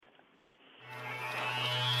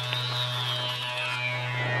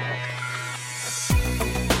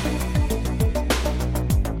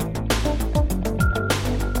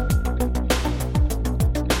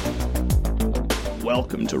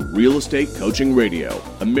Welcome to Real Estate Coaching Radio,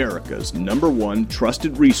 America's #1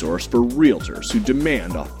 trusted resource for realtors who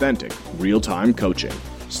demand authentic, real-time coaching.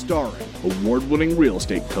 Starring award-winning real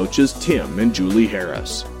estate coaches Tim and Julie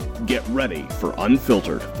Harris. Get ready for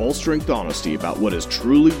unfiltered, full-strength honesty about what is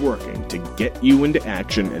truly working to get you into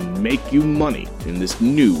action and make you money in this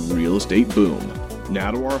new real estate boom.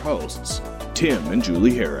 Now to our hosts, Tim and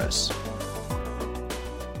Julie Harris.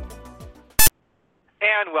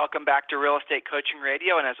 And welcome back to Real Estate Coaching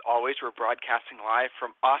Radio. And as always, we're broadcasting live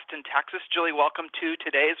from Austin, Texas. Julie, welcome to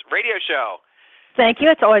today's radio show. Thank you.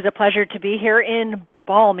 It's always a pleasure to be here in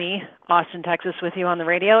balmy Austin, Texas with you on the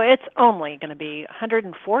radio. It's only going to be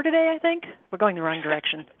 104 today, I think. We're going the wrong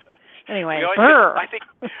direction. Anyway, I think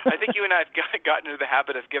you and I have gotten into the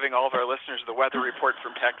habit of giving all of our listeners the weather report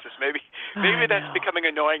from Texas. Maybe that's becoming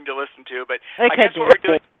annoying to listen to, but I guess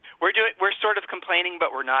what we're sort of complaining,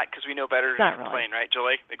 but we're not, because we know better to complain, right,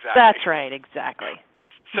 Julie? Exactly. That's right, exactly.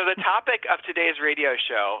 So the topic of today's radio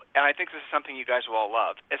show, and I think this is something you guys will all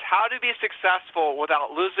love, is how to be successful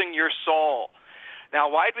without losing your soul. Now,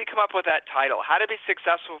 why did we come up with that title? How to be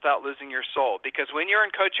successful without losing your soul? Because when you're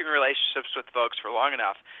in coaching relationships with folks for long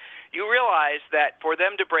enough, you realize that for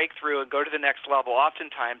them to break through and go to the next level,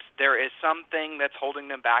 oftentimes there is something that's holding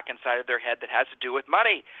them back inside of their head that has to do with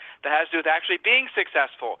money, that has to do with actually being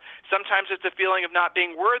successful. Sometimes it's a feeling of not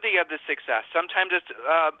being worthy of the success. Sometimes it's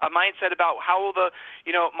a mindset about how will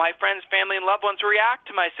my friends, family, and loved ones react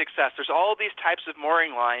to my success. There's all these types of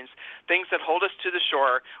mooring lines, things that hold us to the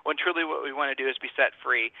shore when truly what we want to do is be set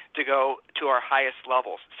free to go to our highest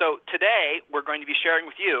levels. So today we're going to be sharing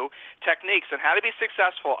with you techniques on how to be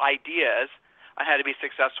successful, ideas on how to be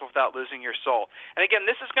successful without losing your soul. And again,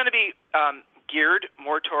 this is going to be geared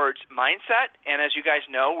more towards mindset. And as you guys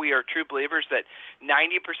know, we are true believers that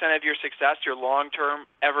 90% of your success, your long-term,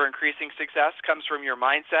 ever-increasing success, comes from your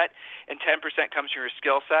mindset, and 10% comes from your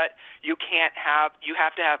skill set. You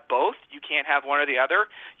have to have both. You can't have one or the other.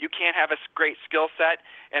 You can't have a great skill set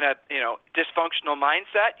and a dysfunctional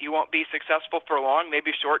mindset. You won't be successful for long,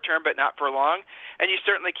 maybe short-term, but not for long. And you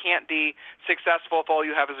certainly can't be successful if all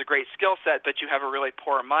you have is a great skill set, but you have a really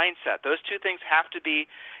poor mindset. Those two things have to be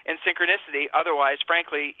in synchronicity. Otherwise,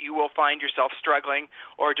 frankly, you will find yourself struggling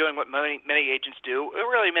or doing what many agents do, or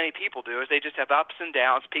really many people do, is they just have ups and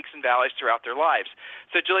downs, peaks and valleys throughout their lives.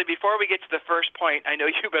 So, Julie, before we get to the first point, I know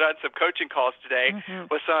you've been on some coaching calls today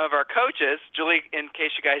with some of our coaches. Julie, in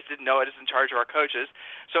case you guys didn't know, is in charge of our coaches.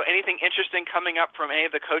 So anything interesting coming up from any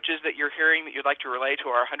of the coaches that you're hearing that you'd like to relay to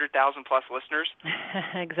our 100,000-plus listeners?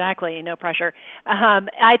 Exactly. No pressure.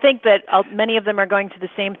 I think that many of them are going through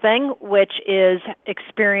the same thing, which is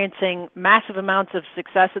experiencing massive amounts of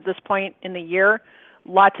success at this point in the year,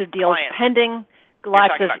 lots of deals pending,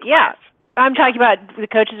 I'm talking about the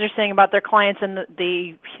coaches are saying about their clients and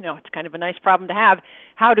it's kind of a nice problem to have,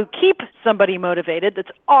 how to keep somebody motivated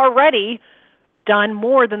that's already done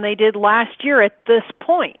more than they did last year at this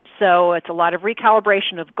point. So it's a lot of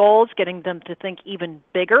recalibration of goals, getting them to think even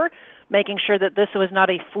bigger, making sure that this was not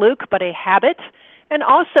a fluke but a habit, and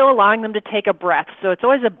also allowing them to take a breath. So it's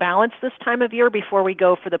always a balance this time of year before we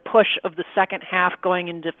go for the push of the second half going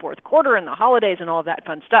into fourth quarter and the holidays and all of that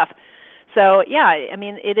fun stuff. So,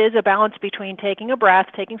 it is a balance between taking a breath,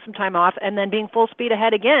 taking some time off, and then being full speed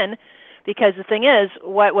ahead again, because the thing is,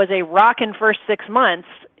 what was a rockin' first 6 months,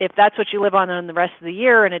 if that's what you live on the rest of the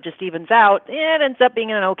year and it just evens out, it ends up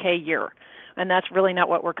being an okay year. And that's really not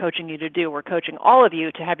what we're coaching you to do. We're coaching all of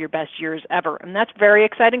you to have your best years ever. And that's very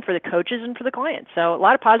exciting for the coaches and for the clients. So a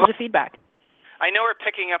lot of positive feedback. I know we're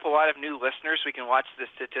picking up a lot of new listeners. We can watch the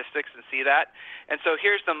statistics and see that. And so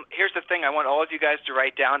here's the thing. I want all of you guys to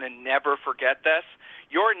write down and never forget this.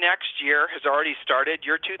 Your next year has already started.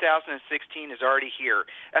 Your 2016 is already here.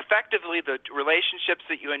 Effectively, the relationships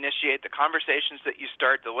that you initiate, the conversations that you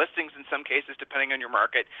start, the listings in some cases, depending on your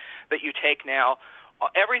market, that you take now,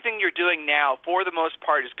 everything you're doing now, for the most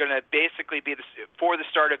part, is going to basically be for the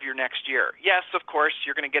start of your next year. Yes, of course,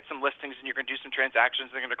 you're going to get some listings and you're going to do some transactions.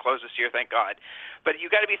 They're going to close this year, thank God. But you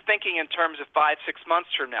got to be thinking in terms of 5-6 months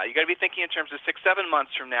from now. You got to be thinking in terms of 6-7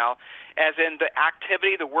 months from now, as in the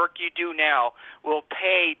activity, the work you do now will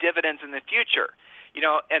pay dividends in the future.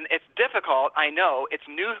 And it's difficult, I know. It's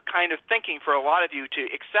new kind of thinking for a lot of you to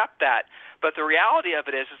accept that. But the reality of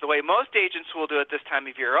it is the way most agents will do it this time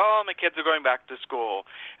of year. Oh, my kids are going back to school.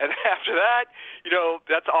 And after that,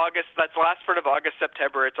 that's August. That's the last part of August,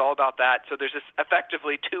 September. It's all about that. So there's this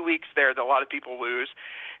effectively 2 weeks there that a lot of people lose.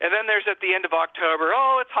 And then there's at the end of October,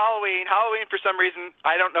 it's Halloween. Halloween, for some reason,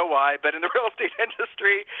 I don't know why, but in the real estate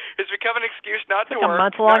industry, has become an excuse not to work. It's a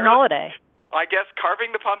month-long holiday. I guess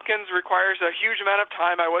carving the pumpkins requires a huge amount of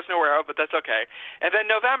time I wasn't aware of, but that's okay. And then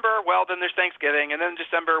November, well, then there's Thanksgiving. And then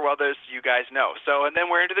December, well, there's, you guys know. So, and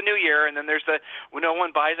then we're into the new year, and then there's no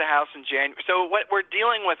one buys a house in January. So what we're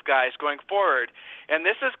dealing with, guys, going forward, and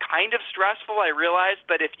this is kind of stressful, I realize,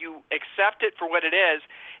 but if you accept it for what it is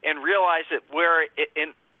and realize that where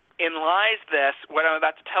in lies this, what I'm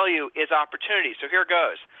about to tell you is opportunity. So here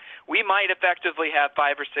goes. We might effectively have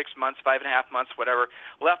 5 or 6 months, 5.5 months, whatever,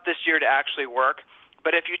 left this year to actually work.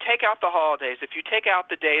 But if you take out the holidays, if you take out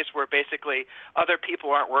the days where basically other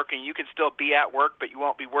people aren't working, you can still be at work, but you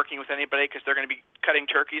won't be working with anybody because they're going to be cutting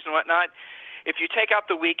turkeys and whatnot. If you take out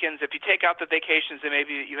the weekends, if you take out the vacations that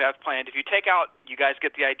maybe you have planned, if you take out, you guys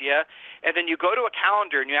get the idea, and then you go to a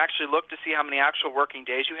calendar and you actually look to see how many actual working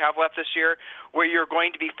days you have left this year, where you're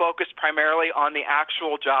going to be focused primarily on the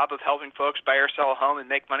actual job of helping folks buy or sell a home and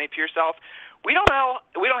make money for yourself, we don't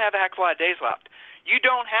have a heck of a lot of days left. You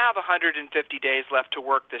don't have 150 days left to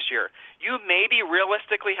work this year. You maybe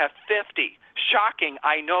realistically have 50. Shocking,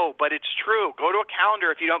 I know, but it's true. Go to a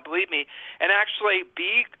calendar if you don't believe me, and actually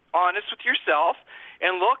be honest with yourself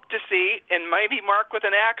and look to see, and maybe mark with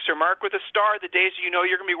an X or mark with a star the days you know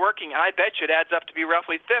you're going to be working. I bet you it adds up to be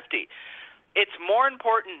roughly 50. It's more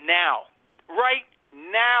important now, right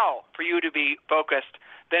now, for you to be focused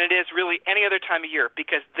than it is really any other time of year,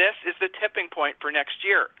 because this is the tipping point for next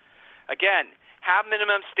year. Again, have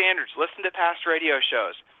minimum standards. Listen to past radio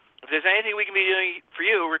shows. If there's anything we can be doing for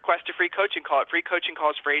you, request a free coaching call at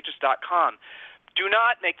freecoachingcallsforagents.com. Do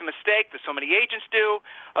not make the mistake that so many agents do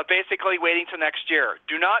of basically waiting till next year.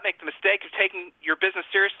 Do not make the mistake of taking your business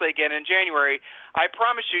seriously again in January. I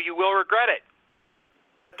promise you, you will regret it.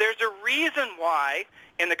 There's a reason why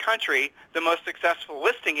in the country the most successful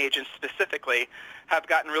listing agents specifically have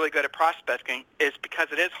gotten really good at prospecting is because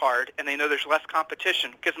it is hard and they know there's less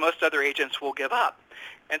competition because most other agents will give up.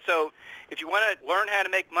 And so if you want to learn how to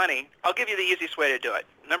make money, I'll give you the easiest way to do it.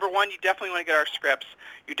 Number one, you definitely want to get our scripts.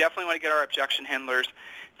 You definitely want to get our objection handlers.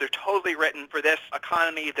 They're totally written for this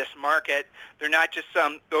economy, this market. They're not just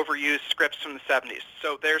some overused scripts from the 70s.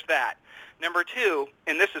 So there's that. Number two,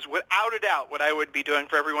 and this is without a doubt what I would be doing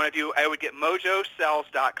for every one of you, I would get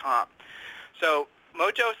mojosells.com. So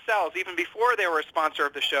Mojo Sells, even before they were a sponsor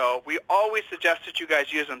of the show, we always suggested you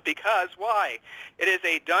guys use them because, why? It is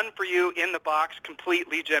a done-for-you, in-the-box, complete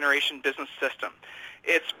lead generation business system.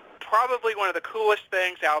 It's probably one of the coolest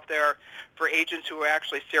things out there for agents who are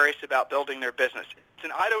actually serious about building their business. It's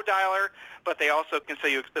an auto dialer, but they also can sell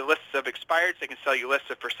you the lists of expireds. They can sell you lists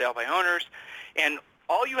of for sale by owners. And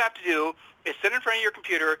all you have to do is sit in front of your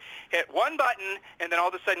computer, hit one button, and then all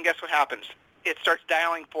of a sudden, guess what happens? It starts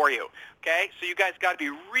dialing for you, okay? So you guys got to be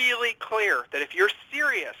really clear that if you're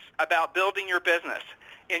serious about building your business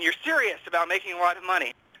and you're serious about making a lot of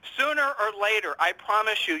money, sooner or later, I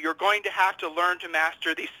promise you, you're going to have to learn to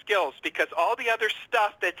master these skills because all the other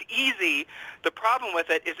stuff that's easy, the problem with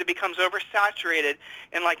it is it becomes oversaturated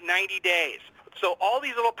in like 90 days. So all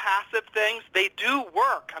these little passive things, they do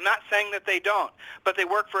work. I'm not saying that they don't, but they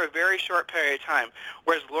work for a very short period of time.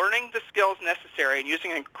 Whereas learning the skills necessary and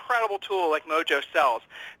using an incredible tool like Mojo Sells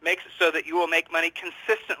makes it so that you will make money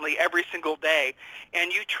consistently every single day.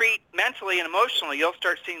 And you treat mentally and emotionally, you'll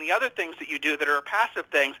start seeing the other things that you do that are passive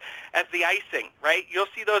things as the icing, right? You'll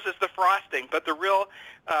see those as the frosting, but the real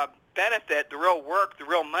benefit, the real work, the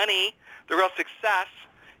real money, the real success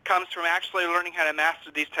comes from actually learning how to master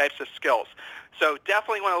these types of skills. So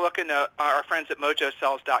definitely want to look into our friends at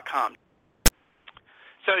mojosells.com.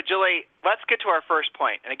 So, Julie, let's get to our first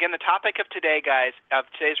point. And again, the topic of today, guys, of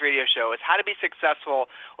today's radio show is how to be successful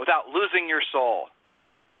without losing your soul.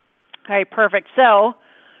 All right, perfect. So,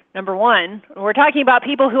 number one, we're talking about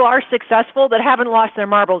people who are successful that haven't lost their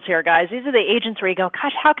marbles here, guys. These are the agents where you go,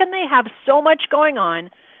 gosh, how can they have so much going on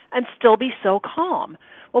and still be so calm?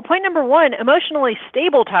 Well, point number one, emotionally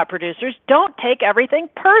stable top producers don't take everything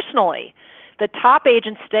personally. The top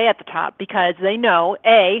agents stay at the top because they know,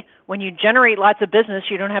 A, when you generate lots of business,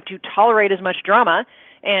 you don't have to tolerate as much drama,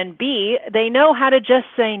 and B, they know how to just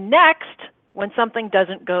say next when something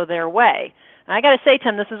doesn't go their way. And I got to say,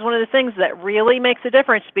 Tim, this is one of the things that really makes a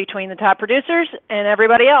difference between the top producers and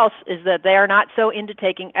everybody else is that they are not so into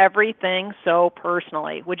taking everything so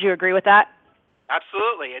personally. Would you agree with that?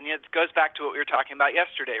 Absolutely, and it goes back to what we were talking about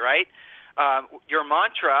yesterday, right? Your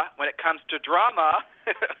mantra when it comes to drama,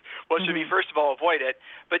 well, should be, first of all, avoid it,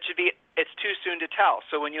 but should be it's too soon to tell.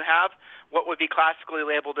 So when you have what would be classically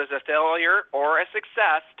labeled as a failure or a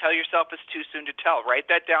success, tell yourself it's too soon to tell. Write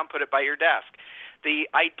that down, put it by your desk. The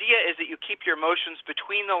idea is that you keep your emotions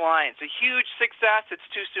between the lines. A huge success, it's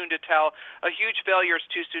too soon to tell. A huge failure, it's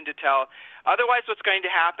too soon to tell. Otherwise, what's going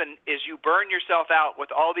to happen is you burn yourself out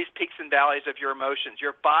with all these peaks and valleys of your emotions.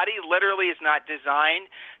 Your body literally is not designed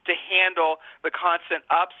to handle the constant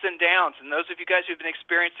ups and downs. And those of you guys who've been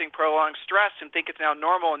experiencing prolonged stress and think it's now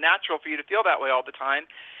normal and natural for you to feel that way all the time,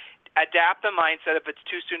 adapt the mindset. If it's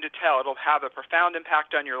too soon to tell, it'll have a profound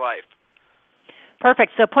impact on your life.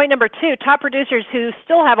 Perfect. So point number 2, top producers who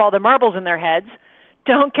still have all the marbles in their heads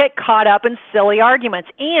don't get caught up in silly arguments.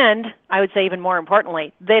 And I would say even more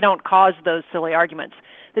importantly, they don't cause those silly arguments.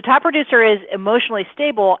 The top producer is emotionally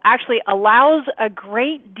stable, actually allows a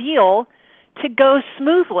great deal to go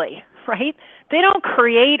smoothly, right? They don't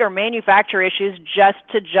create or manufacture issues just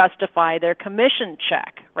to justify their commission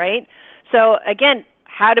check, right? So again,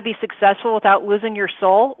 how to be successful without losing your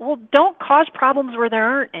soul? Well, don't cause problems where there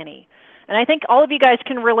aren't any. And I think all of you guys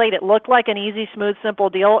can relate. It looked like an easy, smooth, simple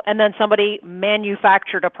deal, and then somebody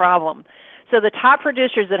manufactured a problem. So the top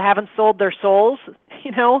producers that haven't sold their souls,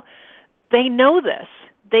 they know this.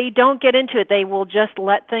 They don't get into it. They will just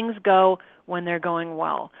let things go when they're going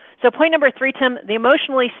well. So point number 3, Tim, the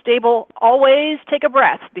emotionally stable always take a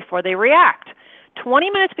breath before they react. 20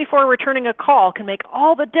 minutes before returning a call can make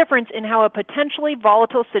all the difference in how a potentially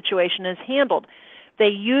volatile situation is handled. They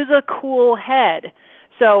use a cool head.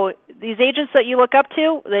 So these agents that you look up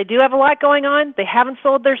to, they do have a lot going on. They haven't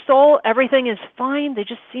sold their soul. Everything is fine. They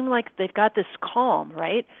just seem like they've got this calm,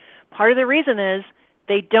 right? Part of the reason is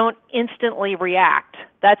they don't instantly react.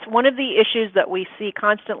 That's one of the issues that we see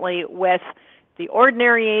constantly with the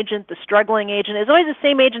ordinary agent, the struggling agent. It's always the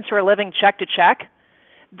same agents who are living check to check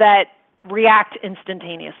that react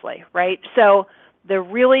instantaneously, right? So the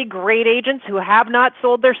really great agents who have not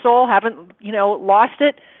sold their soul, haven't, lost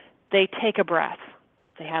it, they take a breath.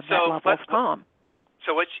 They have that level of calm.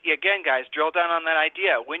 So again, guys, drill down on that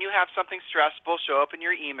idea. When you have something stressful show up in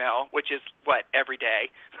your email, which is every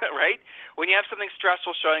day, right? When you have something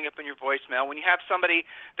stressful showing up in your voicemail, when you have somebody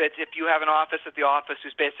that, if you have an office at the office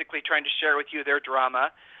who's basically trying to share with you their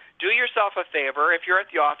drama, do yourself a favor. If you're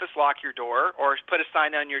at the office, lock your door, or put a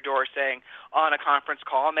sign on your door saying on a conference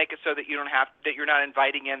call. Make it so that you're not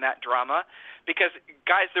inviting in that drama. Because,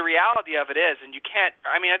 guys, the reality of it is, and you can't,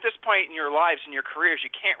 at this point in your lives and your careers,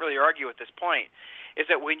 you can't really argue at this point, is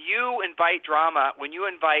that when you invite drama, when you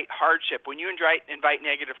invite hardship, when you invite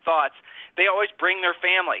negative thoughts, they always bring their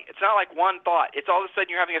family. It's not like one thought. It's all of a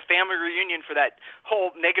sudden you're having a family reunion for that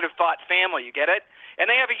whole negative thought family. You get it? And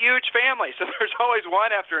they have a huge family, so there's always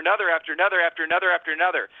one after another, after another, after another, after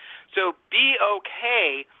another. So be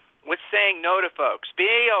okay with saying no to folks.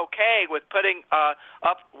 Be okay with putting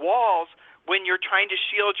up walls when you're trying to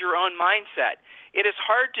shield your own mindset. It is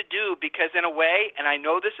hard to do because, in a way, and I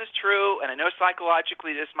know this is true, and I know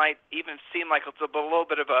psychologically this might even seem like it's a little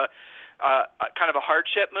bit of a kind of a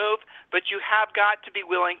hardship move, but you have got to be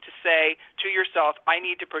willing to say to yourself, I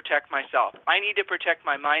need to protect myself. I need to protect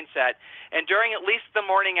my mindset. And during at least the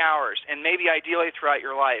morning hours, and maybe ideally throughout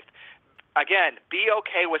your life, again, be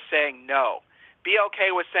okay with saying no. Be okay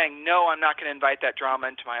with saying, no, I'm not going to invite that drama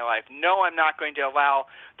into my life. No, I'm not going to allow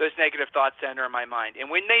those negative thoughts to enter my mind. And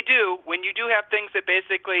when they do, when you do have things that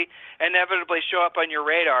basically inevitably show up on your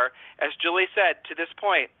radar, as Julie said to this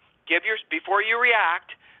point, before you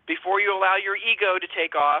react, before you allow your ego to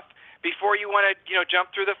take off, before you want to jump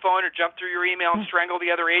through the phone or jump through your email and strangle the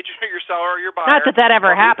other agent or your seller or your buyer. Not that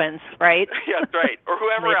ever happens, right? Yeah, right. Or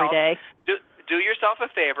whoever every else. Day. Do yourself a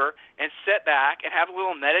favor and sit back and have a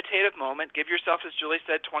little meditative moment. Give yourself, as Julie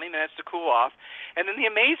said, 20 minutes to cool off. And then the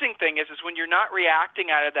amazing thing is when you're not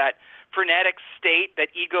reacting out of that frenetic state, that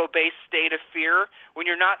ego-based state of fear, when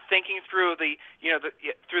you're not thinking through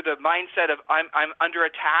through the mindset of I'm under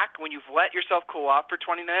attack, when you've let yourself cool off for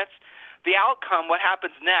 20 minutes, the outcome, what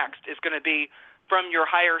happens next, is going to be from your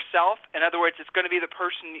higher self. In other words, it's going to be the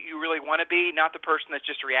person that you really want to be, not the person that's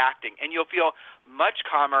just reacting. And you'll feel much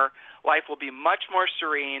calmer. Life will be much more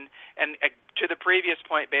serene. And to the previous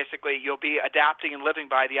point, basically, you'll be adapting and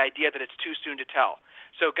living by the idea that it's too soon to tell.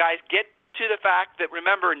 So, guys, get to the fact that,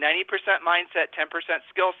 remember, 90% mindset, 10%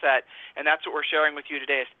 skill set, and that's what we're sharing with you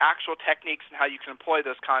today, is actual techniques and how you can employ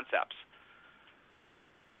those concepts.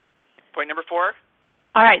 Point number 4.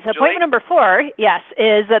 All right, so Julie? point number 4, yes,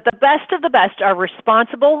 is that the best of the best are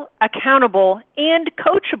responsible, accountable, and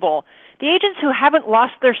coachable. The agents who haven't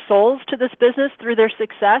lost their souls to this business through their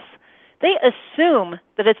success, they assume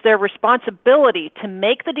that it's their responsibility to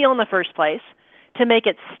make the deal in the first place, to make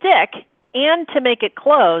it stick, and to make it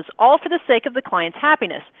close, all for the sake of the client's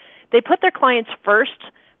happiness. They put their clients first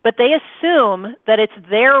but they assume that it's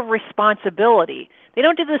their responsibility. They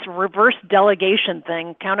don't do this reverse delegation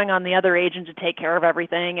thing, counting on the other agent to take care of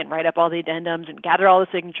everything and write up all the addendums and gather all the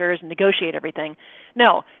signatures and negotiate everything.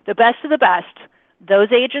 No, the best of the best,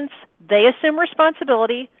 those agents, they assume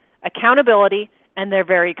responsibility, accountability, and they're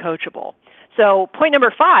very coachable. So point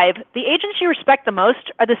number 5, the agents you respect the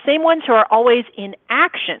most are the same ones who are always in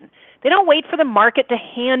action. They don't wait for the market to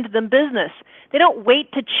hand them business. They don't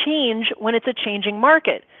wait to change when it's a changing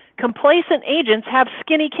market. Complacent agents have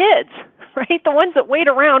skinny kids, right? The ones that wait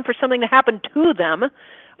around for something to happen to them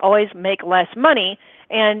always make less money.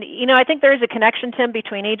 And, I think there is a connection, Tim,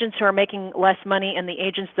 between agents who are making less money and the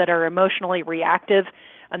agents that are emotionally reactive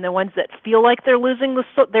and the ones that feel like they're losing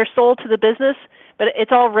their soul to the business. But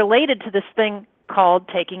it's all related to this thing called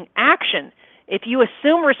taking action. If you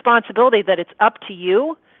assume responsibility that it's up to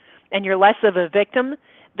you and you're less of a victim,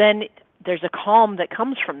 then there's a calm that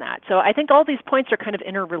comes from that. So I think all these points are kind of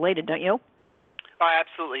interrelated, don't you? I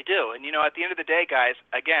absolutely do. And, at the end of the day, guys,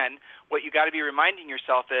 again, what you got to be reminding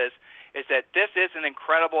yourself is that this is an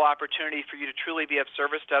incredible opportunity for you to truly be of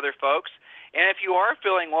service to other folks. And if you are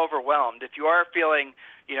feeling overwhelmed, if you are feeling,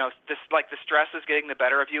 like the stress is getting the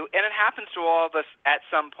better of you, and it happens to all of us at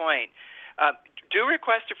some point, do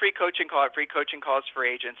request a free coaching call at Free Coaching Calls for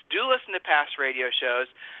Agents. Do listen to past radio shows.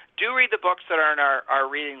 Do read the books that are on our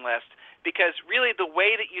reading list. Because really the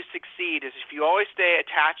way that you succeed is if you always stay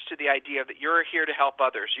attached to the idea that you're here to help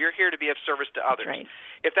others, you're here to be of service to others. That's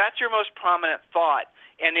right. If that's your most prominent thought,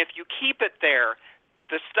 and if you keep it there,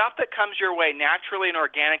 the stuff that comes your way naturally and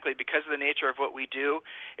organically because of the nature of what we do,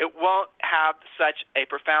 it won't have such a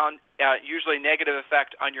profound, usually negative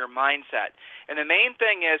effect on your mindset. And the main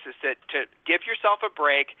thing is that to give yourself a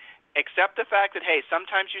break, accept the fact that, hey,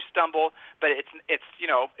 sometimes you stumble, but it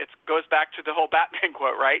goes back to the whole Batman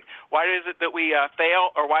quote, right? Why is it that we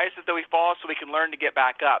fail, or why is it that we fall so we can learn to get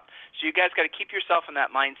back up? So you guys got to keep yourself in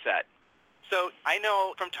that mindset. So I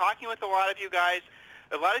know from talking with a lot of you guys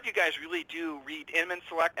really do read Inman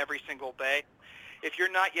Select every single day. If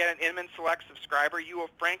you're not yet an Inman Select subscriber, you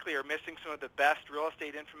frankly are missing some of the best real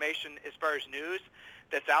estate information as far as news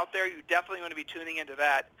that's out there. You definitely want to be tuning into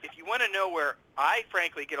that. If you want to know where I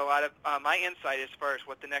frankly get a lot of my insight as far as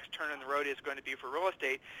what the next turn in the road is going to be for real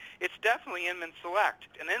estate, it's definitely Inman Select.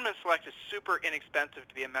 And Inman Select is super inexpensive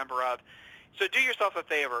to be a member of. So do yourself a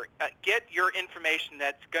favor. Get your information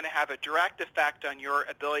that's going to have a direct effect on your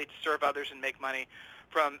ability to serve others and make money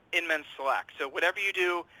from Inman Select. So whatever you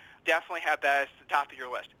do, definitely have that as the top of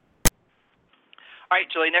your list. All right,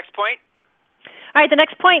 Julie, next point. All right, the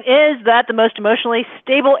next point is that the most emotionally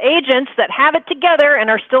stable agents that have it together and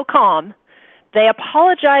are still calm, they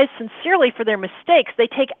apologize sincerely for their mistakes. They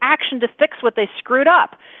take action to fix what they screwed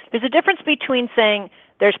up. There's a difference between saying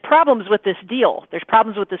there's problems with this deal, there's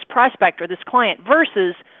problems with this prospect or this client,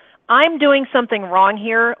 versus I'm doing something wrong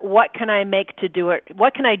here. What can I make to do it?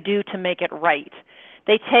 What can I do to make it right?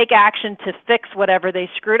 They take action to fix whatever they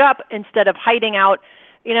screwed up instead of hiding out.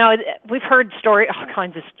 We've heard all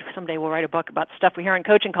kinds of, someday we'll write a book about stuff we hear on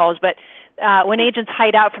coaching calls, but when agents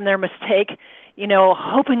hide out from their mistake,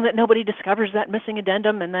 hoping that nobody discovers that missing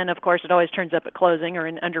addendum, and then, of course, it always turns up at closing or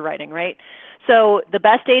in underwriting, right? So the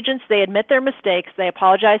best agents, they admit their mistakes, they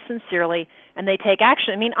apologize sincerely, and they take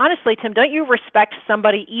action. I mean, honestly, Tim, don't you respect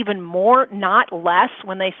somebody even more, not less,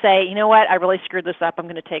 when they say, you know what, I really screwed this up, I'm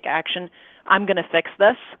going to take action, I'm going to fix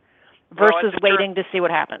this, versus waiting to see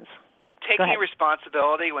what happens? Taking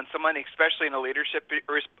responsibility when someone, especially in a leadership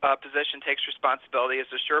position, takes responsibility is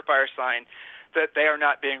a surefire sign that they are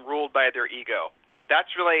not being ruled by their ego.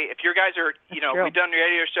 That's really, if your guys are, we've done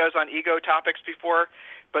radio shows on ego topics before,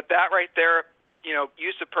 but that right there,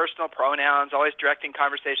 use of personal pronouns, always directing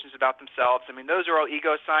conversations about themselves, I mean, those are all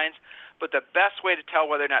ego signs. But the best way to tell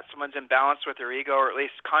whether or not someone's imbalanced with their ego, or at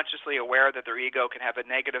least consciously aware that their ego can have a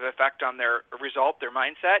negative effect on their result, their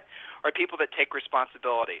mindset, are people that take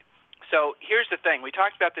responsibility. So here's the thing. We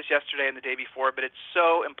talked about this yesterday and the day before, but it's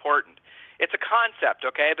so important. It's a concept,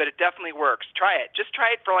 okay, but it definitely works. Try it. Just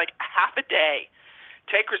try it for like half a day.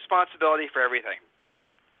 Take responsibility for everything.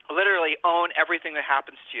 Literally own everything that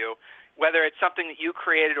happens to you, whether it's something that you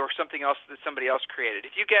created or something else that somebody else created.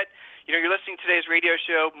 If you get, you're listening to today's radio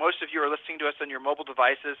show, most of you are listening to us on your mobile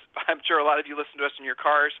devices. I'm sure a lot of you listen to us in your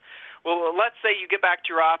cars. Well, let's say you get back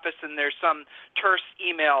to your office and there's some terse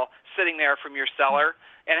email sitting there from your seller,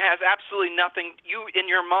 and it has absolutely nothing, in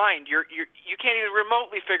your mind, you can't even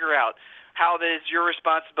remotely figure out how it is your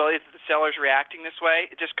responsibility that the seller's reacting this way.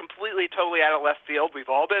 It's just completely, totally out of left field. We've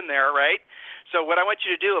all been there, right? So what I want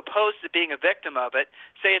you to do, opposed to being a victim of it,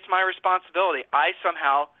 say it's my responsibility. I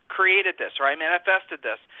somehow created this, or I manifested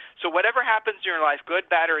this. So whatever happens in your life,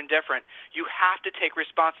 good, bad, or indifferent, you have to take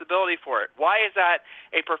responsibility for it. Why is that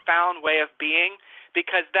a profound way of being?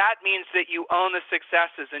 Because that means that you own the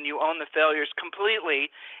successes and you own the failures completely.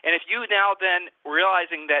 And if you now then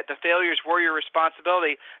realizing that the failures were your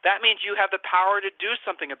responsibility, that means you have the power to do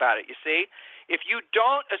something about it, you see? If you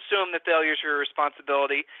don't assume the failures are your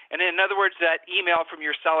responsibility, and in other words, that email from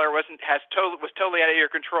your seller was totally out of your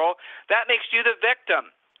control, that makes you the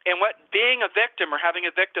victim. And what being a victim or having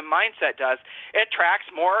a victim mindset does, it attracts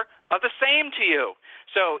more of the same to you.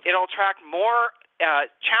 So it'll attract more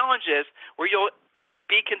challenges where you'll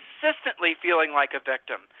be consistently feeling like a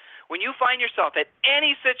victim. When you find yourself at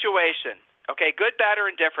any situation, okay, good, bad, or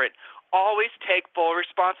indifferent, always take full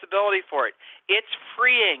responsibility for it. It's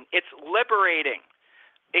freeing. It's liberating.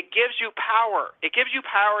 It gives you power. It gives you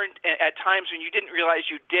power at times when you didn't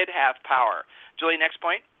realize you did have power. Julie, next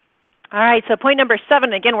point. All right, so point number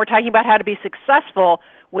 7, again, we're talking about how to be successful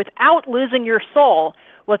without losing your soul.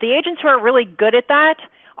 Well, the agents who are really good at that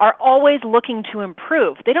are always looking to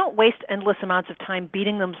improve. They don't waste endless amounts of time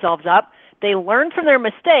beating themselves up. They learn from their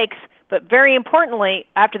mistakes, but very importantly,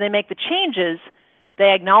 after they make the changes,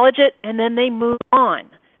 they acknowledge it, and then they move on.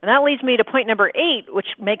 And that leads me to point number 8, which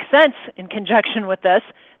makes sense in conjunction with this.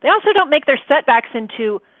 They also don't make their setbacks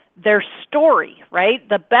into their story, right?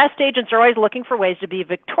 The best agents are always looking for ways to be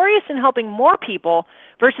victorious in helping more people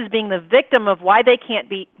versus being the victim of why they can't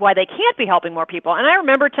be helping more people. And I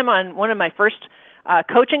remember, Tim, on one of my first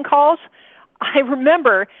coaching calls, I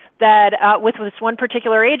remember that with this one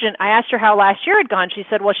particular agent, I asked her how last year had gone. She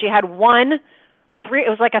said, well, she had it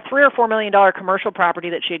was like a $3 or $4 million commercial property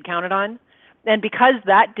that she had counted on. And because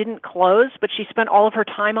that didn't close, but she spent all of her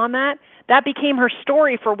time on that, that became her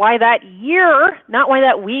story for why that year, not why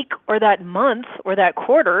that week or that month or that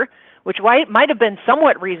quarter, which might have been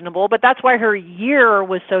somewhat reasonable, but that's why her year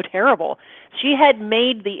was so terrible. She had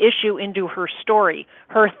made the issue into her story,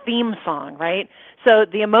 her theme song, right? So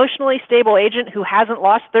the emotionally stable agent who hasn't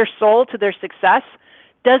lost their soul to their success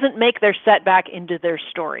doesn't make their setback into their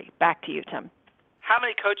story. Back to you, Tim. How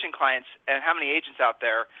many coaching clients and how many agents out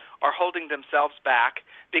there are holding themselves back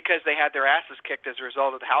because they had their asses kicked as a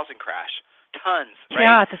result of the housing crash? Tons, right?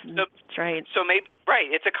 Yeah, that's right. So maybe, right,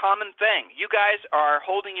 it's a common thing. You guys are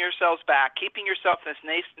holding yourselves back, keeping yourself in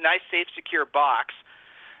this nice, safe, secure box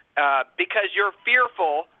because you're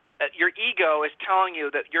fearful. Your ego is telling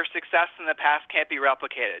you that your success in the past can't be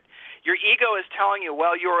replicated. Your ego is telling you,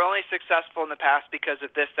 well, you were only successful in the past because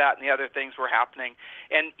of this, that, and the other things were happening,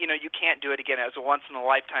 and you can't do it again as a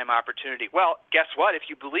once-in-a-lifetime opportunity. Well, guess what? If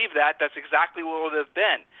you believe that, that's exactly what it would have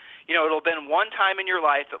been. It'll have been one time in your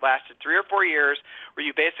life that lasted 3 or 4 years where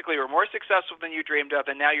you basically were more successful than you dreamed of,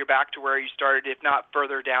 and now you're back to where you started, if not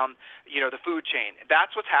further down, the food chain.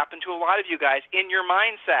 That's what's happened to a lot of you guys in your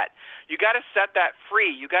mindset. You got to set that free.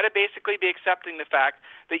 You got to basically be accepting the fact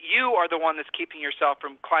that you are the one that's keeping yourself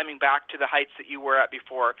from climbing back to the heights that you were at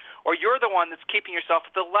before, or you're the one that's keeping yourself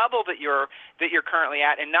at the level that you're currently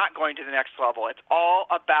at and not going to the next level. It's all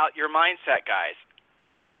about your mindset, guys.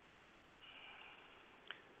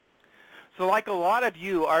 So like a lot of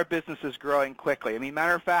you, our business is growing quickly. I mean,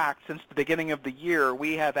 matter of fact, since the beginning of the year,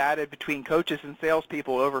 we have added between coaches and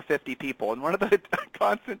salespeople over 50 people. And one of the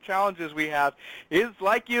constant challenges we have is,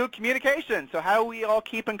 like you, communication. So how do we all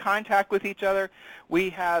keep in contact with each other? We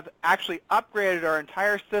have actually upgraded our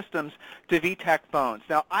entire systems to VTech phones.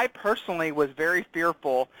 Now, I personally was very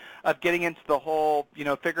fearful of getting into the whole,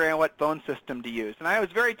 figuring out what phone system to use. And I was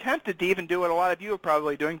very tempted to even do what a lot of you are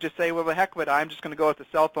probably doing, just say, well, the heck with it, I'm just going to go with the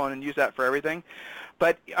cell phone and use that for everything.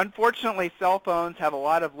 But unfortunately, cell phones have a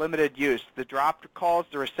lot of limited use. The dropped calls,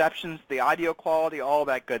 the receptions, the audio quality, all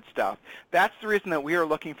that good stuff. That's the reason that we are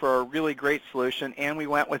looking for a really great solution, and we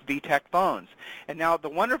went with VTech phones. And now the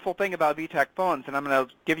wonderful thing about VTech phones, and I'm going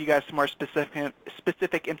to give you guys some more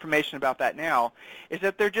specific information about that now, is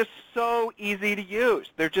that they're just so easy to use.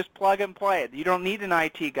 They're just plug and play. You don't need an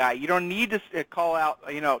IT guy. You don't need to call out,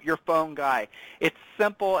 your phone guy. It's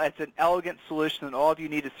simple. It's an elegant solution that all of you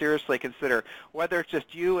need to seriously consider, whether it's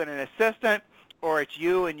just you and an assistant, or it's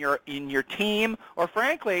you and your team, or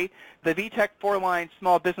frankly, the VTech 4-line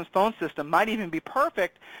small business phone system might even be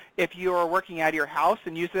perfect if you are working out of your house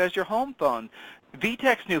and use it as your home phone.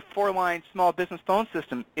 VTech's new 4-line small business phone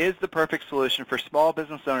system is the perfect solution for small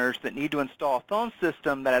business owners that need to install a phone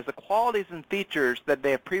system that has the qualities and features that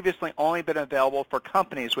they have previously only been available for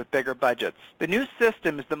companies with bigger budgets. The new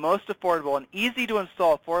system is the most affordable and easy to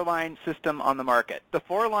install 4-line system on the market. The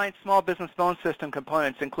 4-line small business phone system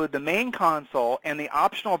components include the main console and the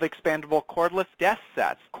optional expandable cordless desk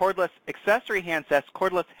sets, cordless accessory handsets,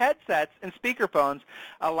 cordless headsets, and speakerphones,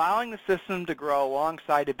 allowing the system to grow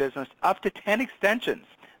alongside a business up to 10 extensions.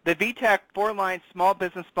 The VTech 4-line small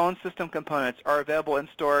business phone system components are available in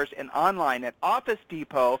stores and online at Office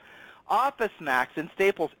Depot, OfficeMax, and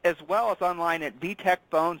Staples, as well as online at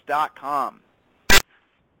vtechphones.com.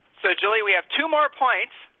 So, Julie, we have 2 more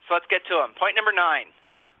points, so let's get to them. Point number 9.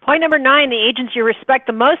 Point number 9, the agents you respect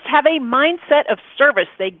the most have a mindset of service.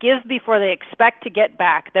 They give before they expect to get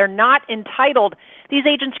back. They're not entitled. These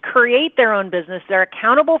agents create their own business. They're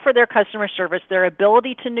accountable for their customer service, their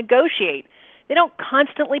ability to negotiate. They don't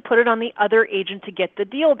constantly put it on the other agent to get the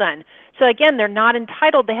deal done. So again, they're not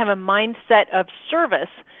entitled. They have a mindset of service.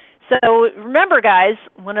 So remember, guys,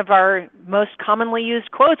 one of our most commonly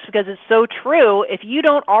used quotes, because it's so true, if you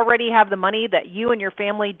don't already have the money that you and your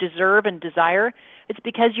family deserve and desire, it's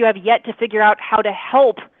because you have yet to figure out how to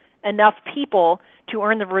help enough people to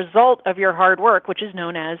earn the result of your hard work, which is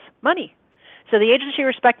known as money. So the agents you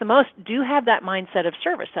respect the most do have that mindset of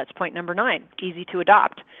service. That's point number 9, easy to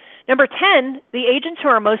adopt. Number 10, the agents who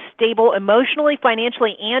are most stable emotionally,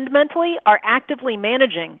 financially, and mentally are actively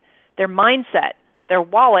managing their mindset, their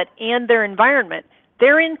wallet, and their environment.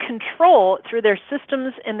 They're in control through their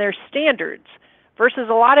systems and their standards, versus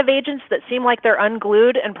a lot of agents that seem like they're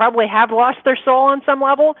unglued and probably have lost their soul on some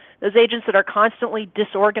level. Those agents that are constantly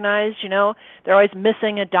disorganized, they're always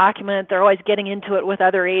missing a document, they're always getting into it with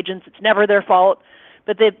other agents, it's never their fault.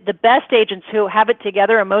 But the best agents who have it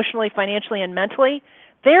together emotionally, financially, and mentally,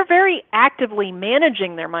 they're very actively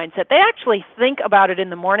managing their mindset. They actually think about it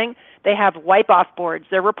in the morning. They have wipe-off boards.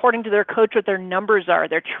 They're reporting to their coach what their numbers are.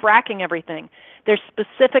 They're tracking everything. They're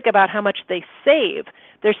specific about how much they save.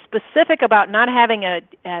 They're specific about not having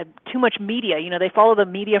too much media. They follow the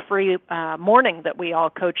media-free morning that we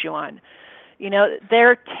all coach you on.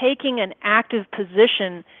 They're taking an active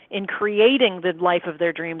position in creating the life of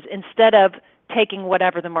their dreams instead of taking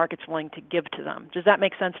whatever the market's willing to give to them. Does that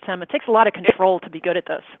make sense, Tim? It takes a lot of control to be good at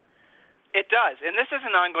this. It does, and this is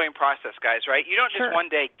an ongoing process, guys, right? You don't just one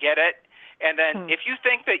day get it, and then if you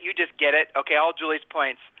think that you just get it, okay, all Julie's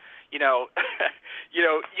points, you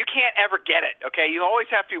can't ever get it, okay? You always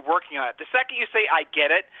have to be working on it. The second you say, I get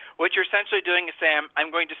it, what you're essentially doing is saying,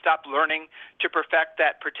 I'm going to stop learning to perfect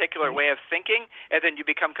that particular way of thinking, and then you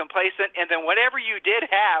become complacent, and then whatever you did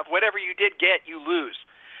get, you lose.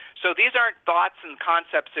 So these aren't thoughts and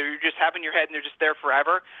concepts that you just have in your head and they're just there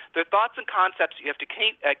forever. They're thoughts and concepts that you have to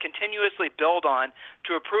continuously build on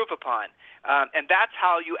to improve upon. And that's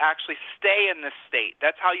how you actually stay in this state.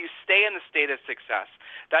 That's how you stay in the state of success.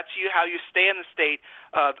 That's how you stay in the state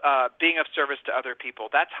of being of service to other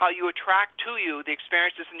people. That's how you attract to you the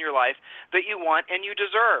experiences in your life that you want and you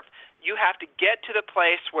deserve. You have to get to the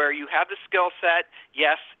place where you have the skill set,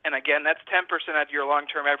 yes, and again, that's 10% of your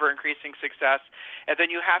long-term ever-increasing success, and then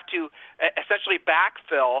you have to essentially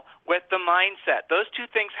backfill with the mindset. Those two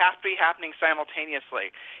things have to be happening simultaneously.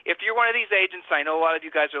 If you're one of these agents, I know a lot of you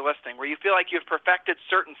guys are listening, where you feel like you've perfected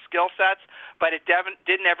certain skill sets, but it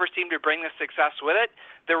didn't ever seem to bring the success with it,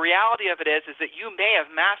 the reality of it is that you may have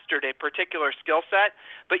mastered a particular skill set,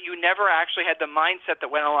 but you never actually had the mindset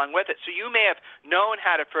that went along with it. So you may have known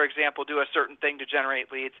how to, for example, do a certain thing to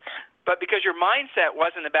generate leads, but because your mindset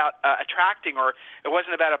wasn't about attracting, or it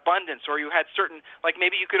wasn't about abundance, or you had certain, like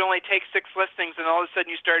maybe you could only take 6 listings and all of a sudden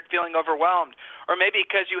you started feeling overwhelmed, or maybe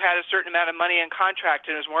because you had a certain amount of money in contract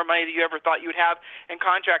and it was more money than you ever thought you would have in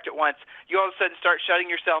contract at once, you all of a sudden start shutting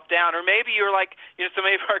yourself down. Or maybe you're like so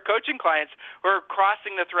many of our coaching clients who are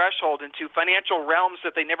crossing the threshold into financial realms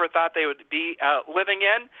that they never thought they would be living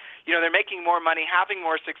in. They're making more money, having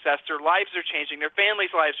more success, their lives are changing, their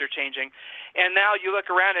families' lives are changing, and now you look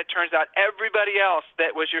around, it turns out everybody else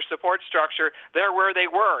that was your support structure, they're where they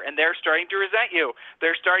were, and they're starting to resent you.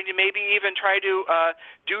 They're starting to maybe even try to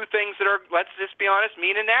do things that are, let's just be honest,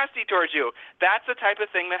 mean and nasty towards you. That's the type of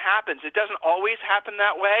thing that happens. It doesn't always happen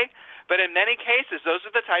that way, but in many cases, those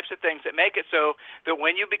are the types of things that make it so that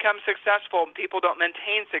when you become successful, people don't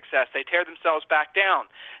maintain success. They tear themselves back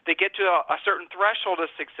down. They get to a certain threshold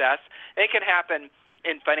of success. It can happen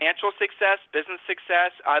in financial success, business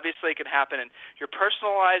success. Obviously, it can happen in your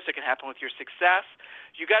personal lives. It can happen with your success.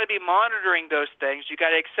 You got to be monitoring those things. You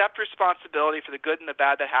got to accept responsibility for the good and the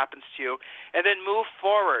bad that happens to you, and then move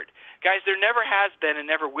forward. Guys, there never has been and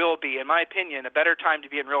never will be, in my opinion, a better time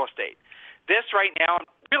to be in real estate. this right now,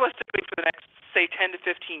 realistically for the next, say, 10 to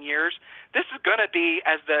 15 years, this is going to be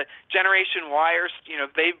as the Generation Yers,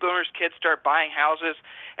 baby boomers, kids start buying houses,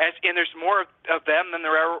 and there's more of them than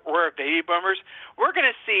there were of baby boomers. We're going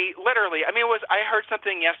to see literally, I heard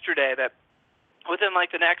something yesterday that within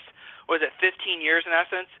like the next, 15 years in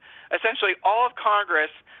essence, essentially all of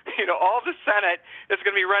Congress, all of the Senate is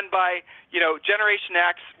going to be run by, Generation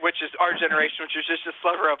X, which is our generation, which is just a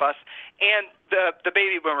sliver of us, and the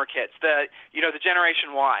baby boomer kids, the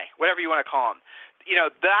Generation Y, whatever you want to call them.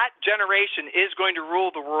 That generation is going to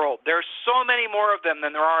rule the world. There are so many more of them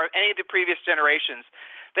than there are any of the previous generations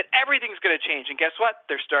that everything's going to change. And guess what?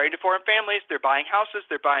 They're starting to form families. They're buying houses.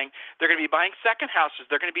 They're going to be buying second houses.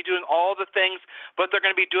 They're going to be doing all the things, but they're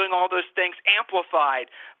going to be doing all those things amplified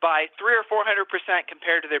by 300 or 400%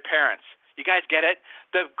 compared to their parents. You guys get it?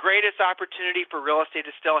 The greatest opportunity for real estate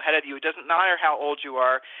is still ahead of you. It doesn't matter how old you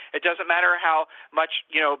are. It doesn't matter how much,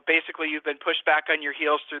 basically you've been pushed back on your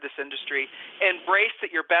heels through this industry. Embrace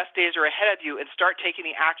that your best days are ahead of you and start taking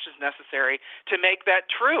the actions necessary to make that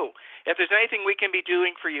true. If there's anything we can be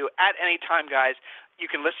doing for you at any time, guys, you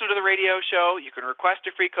can listen to the radio show. You can request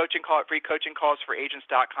a free coaching call at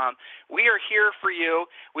freecoachingcallsforagents.com. We are here for you.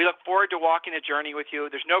 We look forward to walking the journey with you.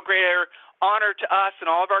 There's no greater honor to us and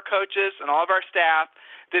all of our coaches and all of our staff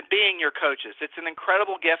than being your coaches. It's an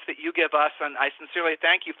incredible gift that you give us, and I sincerely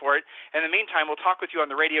thank you for it. In the meantime, we'll talk with you on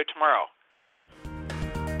the radio tomorrow.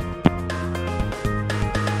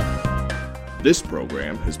 This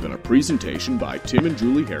program has been a presentation by Tim and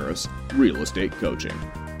Julie Harris, Real Estate Coaching.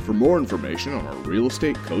 For more information on our real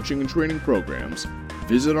estate coaching and training programs,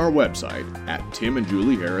 visit our website at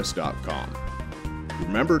timandjulieharris.com.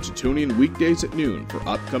 Remember to tune in weekdays at noon for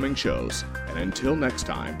upcoming shows, and until next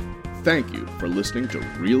time, thank you for listening to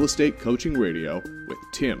Real Estate Coaching Radio with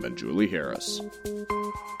Tim and Julie Harris.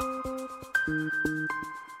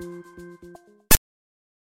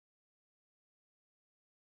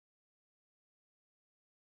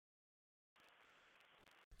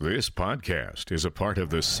 This podcast is a part of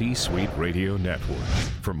the C-Suite Radio Network.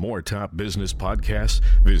 For more top business podcasts,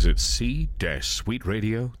 visit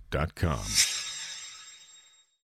c-suiteradio.com.